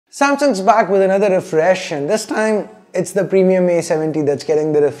Samsung's back with another refresh, and this time it's the premium A70 that's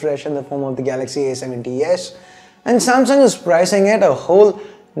getting the refresh in the form of the Galaxy A70s, and Samsung is pricing it a whole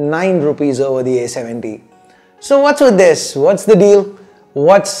 9 rupees over the A70. So what's with this? What's the deal?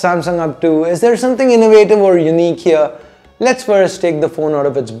 What's Samsung up to? Is there something innovative or unique here? Let's first take the phone out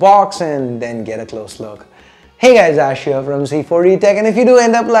of its box and then get a close look. Hey guys, Ash here from C4E Tech, and if you do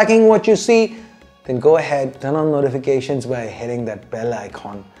end up liking what you see, then go ahead, turn on notifications by hitting that bell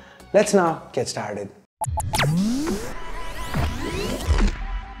icon. Let's now get started.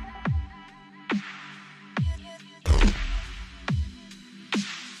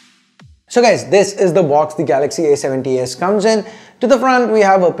 So guys, this is the box the Galaxy A70s comes in. To the front we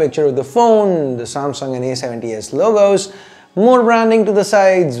have a picture of the phone, the Samsung and A70s logos, more branding to the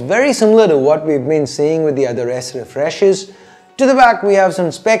sides, very similar to what we've been seeing with the other S refreshes. To the back we have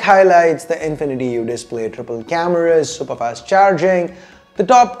some spec highlights, the Infinity U display, triple cameras, super fast charging. The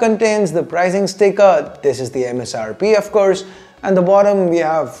top contains the pricing sticker, this is the MSRP of course, and the bottom we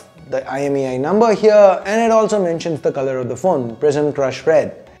have the IMEI number here, and it also mentions the color of the phone, Prism Crush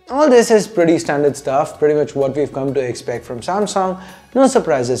Red. All this is pretty standard stuff, pretty much what we've come to expect from Samsung, no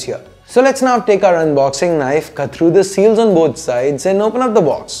surprises here. So let's now take our unboxing knife, cut through the seals on both sides and open up the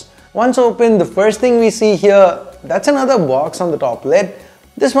box. Once open, the first thing we see here, that's another box on the top lid.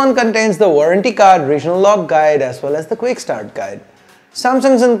 This one contains the warranty card, regional lock guide as well as the quick start guide.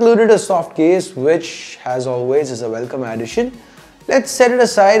 Samsung's included a soft case, which as always is a welcome addition. Let's set it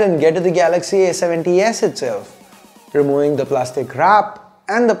aside and get to the Galaxy A70s itself. Removing the plastic wrap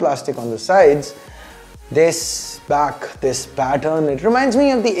and the plastic on the sides, this pattern, it reminds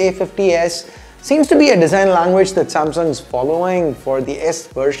me of the A50s. Seems to be a design language that Samsung's following for the S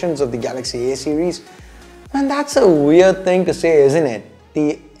versions of the Galaxy A series. And that's a weird thing to say, isn't it?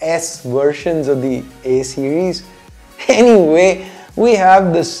 The S versions of the A series. Anyway, we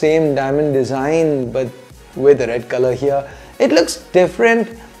have the same diamond design but with the red color here. It looks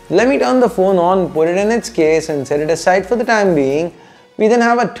different. Let me turn the phone on, put it in its case and set it aside for the time being. We then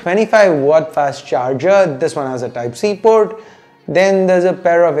have a 25-watt fast charger. This one has a Type-C port. Then there's a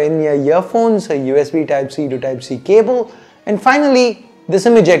pair of in-ear earphones, a USB Type-C to Type-C cable, and finally the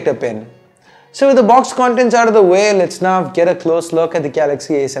SIM ejector pin. So with the box contents out of the way, let's now get a close look at the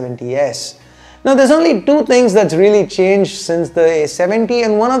Galaxy A70s. Now there's only two things that's really changed since the A70,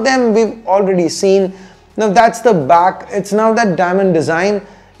 and one of them we've already seen. Now that's the back. It's now that diamond design.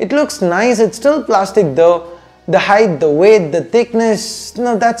 It looks nice. It's still plastic though. The height, the weight, the thickness,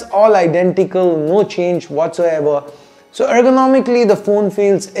 no, that's all identical, no change whatsoever. So ergonomically the phone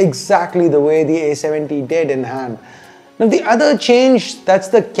feels exactly the way the A70 did in hand. Now the other change, that's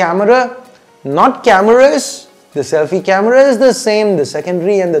the camera, not cameras. The selfie camera is the same, the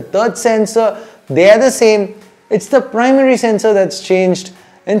secondary and the third sensor, they are the same. It's the primary sensor that's changed.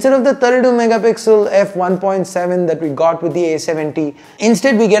 Instead of the 32 megapixel f1.7 that we got with the A70,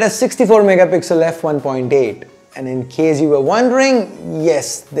 instead we get a 64 megapixel f1.8. And in case you were wondering,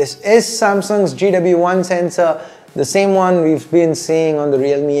 yes, this is Samsung's GW1 sensor, the same one we've been seeing on the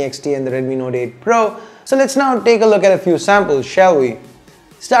Realme XT and the Redmi Note 8 Pro. So let's now take a look at a few samples, shall we?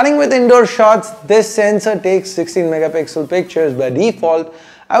 Starting with indoor shots, this sensor takes 16 megapixel pictures by default.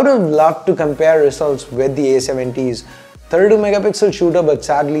 I would have loved to compare results with the A70's 32 megapixel shooter, but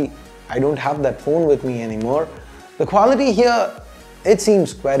sadly I don't have that phone with me anymore. The quality here, it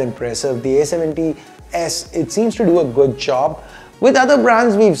seems quite impressive. The A70s, it seems to do a good job. With other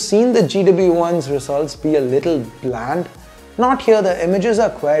brands, we've seen the GW1's results be a little bland. Not here, the images are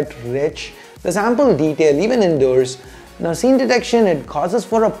quite rich. There's ample detail even indoors. Now scene detection, it causes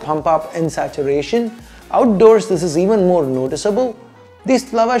for a pump up in saturation. Outdoors, this is even more noticeable. These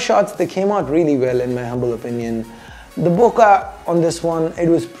flower shots, they came out really well in my humble opinion. The bokeh on this one, it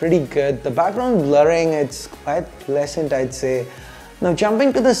was pretty good. The background blurring, it's quite pleasant, I'd say. Now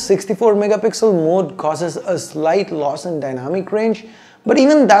jumping to the 64 megapixel mode causes a slight loss in dynamic range, but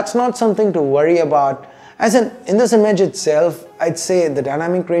even that's not something to worry about. As in this image itself, I'd say the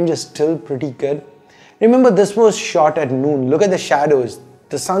dynamic range is still pretty good. Remember, this was shot at noon. Look at the shadows.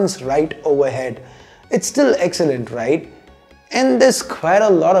 The sun's right overhead. It's still excellent, right? And there's quite a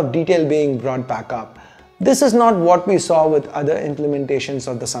lot of detail being brought back up. This is not what we saw with other implementations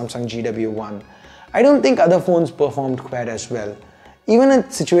of the Samsung GW1. I don't think other phones performed quite as well. Even in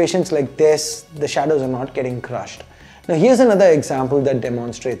situations like this, the shadows are not getting crushed. Now here's another example that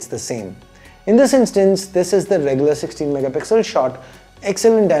demonstrates the same. In this instance, this is the regular 16 megapixel shot,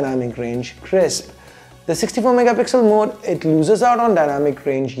 excellent dynamic range, crisp. The 64 megapixel mode, it loses out on dynamic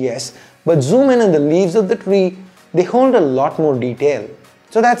range, yes, but zoom in on the leaves of the tree, they hold a lot more detail.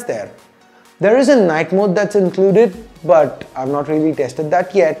 So that's there. There is a night mode that's included, but I've not really tested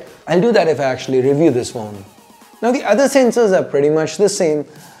that yet. I'll do that if I actually review this phone. Now the other sensors are pretty much the same.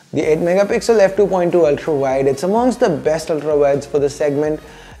 The 8 megapixel f2.2 ultra wide, it's amongst the best ultra wides for the segment.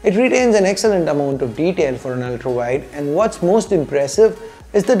 It retains an excellent amount of detail for an ultra wide, and what's most impressive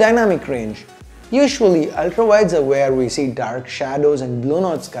is the dynamic range. Usually ultra wides are where we see dark shadows and blown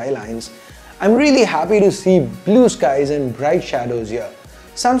out skylines. I'm really happy to see blue skies and bright shadows here.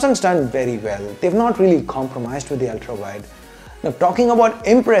 Samsung's done very well. They've not really compromised with the ultra wide. Now talking about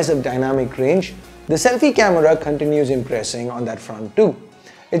impressive dynamic range, the selfie camera continues impressing on that front too.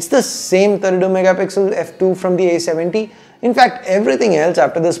 It's the same 32 megapixel f2 from the A70. In fact, everything else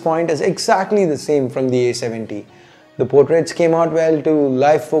after this point is exactly the same from the A70. The portraits came out well too,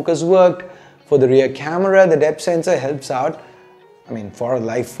 live focus worked. For the rear camera, the depth sensor helps out, for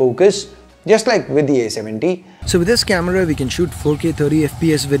live focus, just like with the A70. So with this camera, we can shoot 4K 30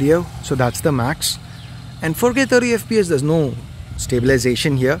 FPS video, so that's the max. And 4K 30 FPS, there's no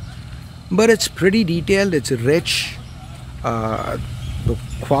stabilization here, but it's pretty detailed, it's rich. The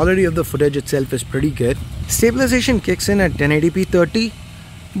quality of the footage itself is pretty good. Stabilization kicks in at 1080p 30,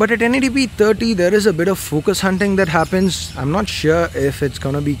 but at 1080p 30 there is a bit of focus hunting that happens. I'm not sure if it's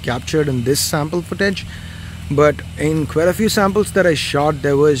gonna be captured in this sample footage, but in quite a few samples that I shot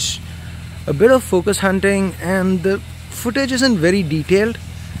there was a bit of focus hunting, and the footage isn't very detailed,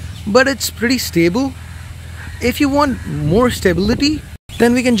 but it's pretty stable. If you want more stability,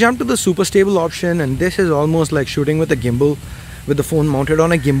 then we can jump to the super stable option, and this is almost like shooting with a gimbal, with the phone mounted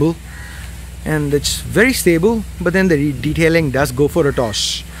on a gimbal, and it's very stable, but then the detailing does go for a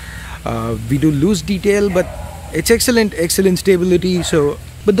toss. We do lose detail, but it's excellent stability.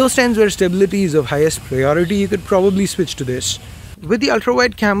 But those times where stability is of highest priority, you could probably switch to this. With the ultra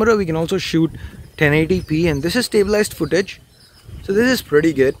wide camera, we can also shoot 1080p, and this is stabilized footage, so this is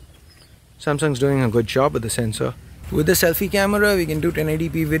pretty good. Samsung's doing a good job with the sensor. With the selfie camera, we can do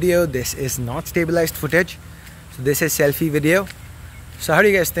 1080p video. This is not stabilized footage, so this is selfie video. So how do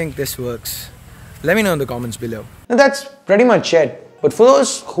you guys think this works? Let me know in the comments below. Now that's pretty much it. But for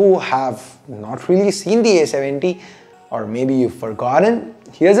those who have not really seen the A70, or maybe you've forgotten,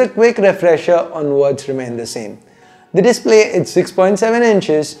 here's a quick refresher on what's remained the same. The display is 6.7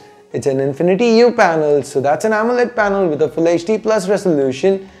 inches, it's an Infinity U panel, so that's an AMOLED panel with a Full HD Plus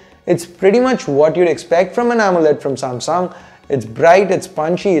resolution. It's pretty much what you'd expect from an AMOLED from Samsung. It's bright, it's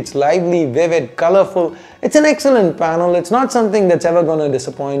punchy, it's lively, vivid, colorful. It's an excellent panel, it's not something that's ever gonna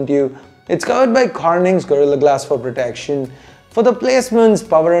disappoint you. It's covered by Corning's Gorilla Glass for protection. For the placements,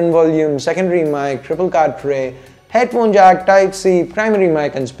 power and volume, secondary mic, triple card tray, headphone jack, Type-C, primary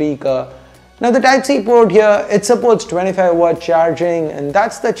mic and speaker. Now the Type-C port here, it supports 25-watt charging, and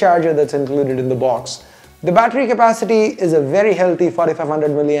that's the charger that's included in the box. The battery capacity is a very healthy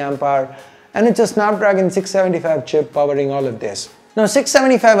 4500 mAh, and it's a Snapdragon 675 chip powering all of this. Now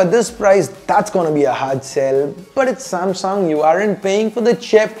 675 at this price, that's gonna be a hard sell, but it's Samsung. You aren't paying for the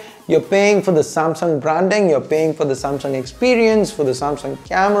chip, you're paying for the Samsung branding, you're paying for the Samsung experience, for the Samsung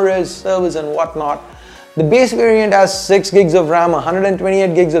cameras, service and whatnot. The base variant has 6 gigs of RAM,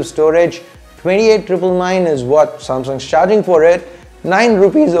 128 gigs of storage. 28,999 is what Samsung's charging for it, 9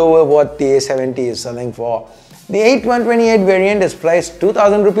 rupees over what the A70 is selling for. The 8128 variant is priced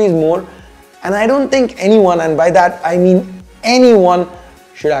 2,000 rupees more, and I don't think anyone, and by that I mean anyone,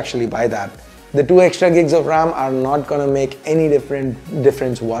 should actually buy that. The 2 extra gigs of RAM are not gonna make any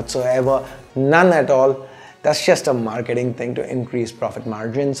difference whatsoever, none at all. That's just a marketing thing to increase profit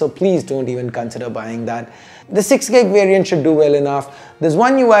margin, so please don't even consider buying that. The 6 gig variant should do well enough. There's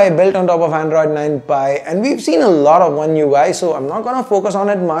One UI built on top of Android 9 Pie, and we've seen a lot of One UI, so I'm not gonna focus on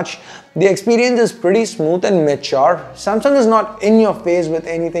it much. The experience is pretty smooth and mature. Samsung is not in your face with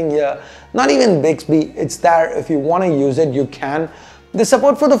anything here, not even Bixby. It's there. If you wanna use it, you can. The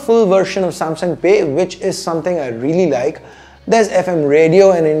support for the full version of Samsung Pay, which is something I really like. There's FM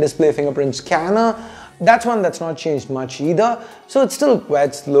radio and in-display fingerprint scanner. That's one that's not changed much either, so it's still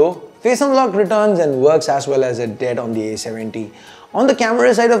quite slow. Face Unlock returns and works as well as it did on the A70. On the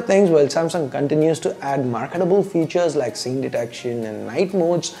camera side of things, well, Samsung continues to add marketable features like scene detection and night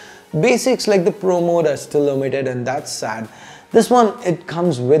modes. Basics like the Pro mode are still omitted, and that's sad. This one, it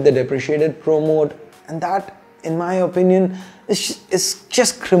comes with the depreciated Pro mode, and that, in my opinion, is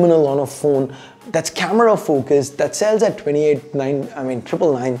just criminal on a phone that's camera focused, that sells at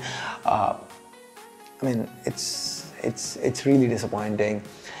 999. It's really disappointing.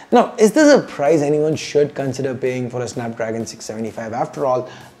 Now, is this a price anyone should consider paying for a Snapdragon 675? After all,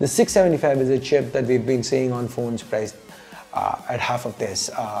 the 675 is a chip that we've been seeing on phones priced at half of this,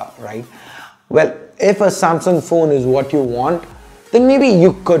 right? Well, if a Samsung phone is what you want, then maybe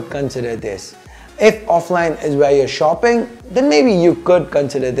you could consider this. If offline is where you're shopping, then maybe you could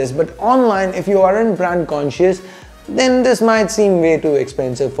consider this. But online, if you aren't brand conscious, then this might seem way too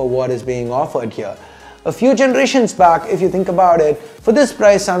expensive for what is being offered here. A few generations back, if you think about it, for this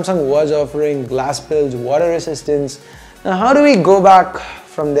price, Samsung was offering glass builds, water resistance. Now, how do we go back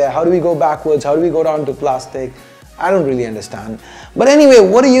from there? How do we go backwards? How do we go down to plastic? I don't really understand. But anyway,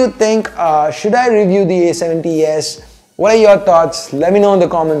 what do you think? Should I review the A70s? What are your thoughts? Let me know in the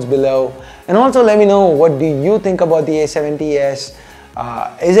comments below. And also let me know, what do you think about the A70s?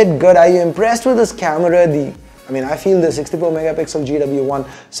 Is it good? Are you impressed with this camera? I feel the 64 megapixel GW1,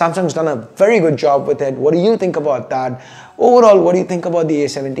 Samsung's done a very good job with it. What do you think about that? Overall, what do you think about the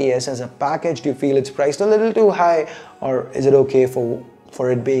A70s as a package? Do you feel it's priced a little too high, or is it okay for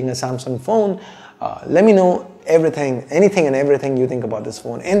it being a Samsung phone? Let me know anything and everything you think about this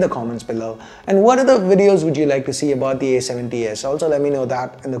phone in the comments below. And what other videos would you like to see about the A70s? Also let me know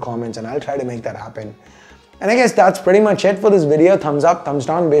that in the comments and I'll try to make that happen. And I guess that's pretty much it for this video. Thumbs up, thumbs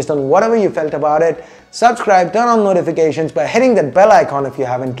down based on whatever you felt about it. Subscribe, turn on notifications by hitting that bell icon if you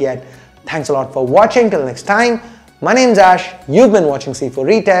haven't yet. Thanks a lot for watching. Till next time, my name's Ash. You've been watching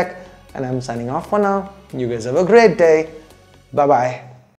C4 Retech and I'm signing off for now. You guys have a great day. Bye-bye.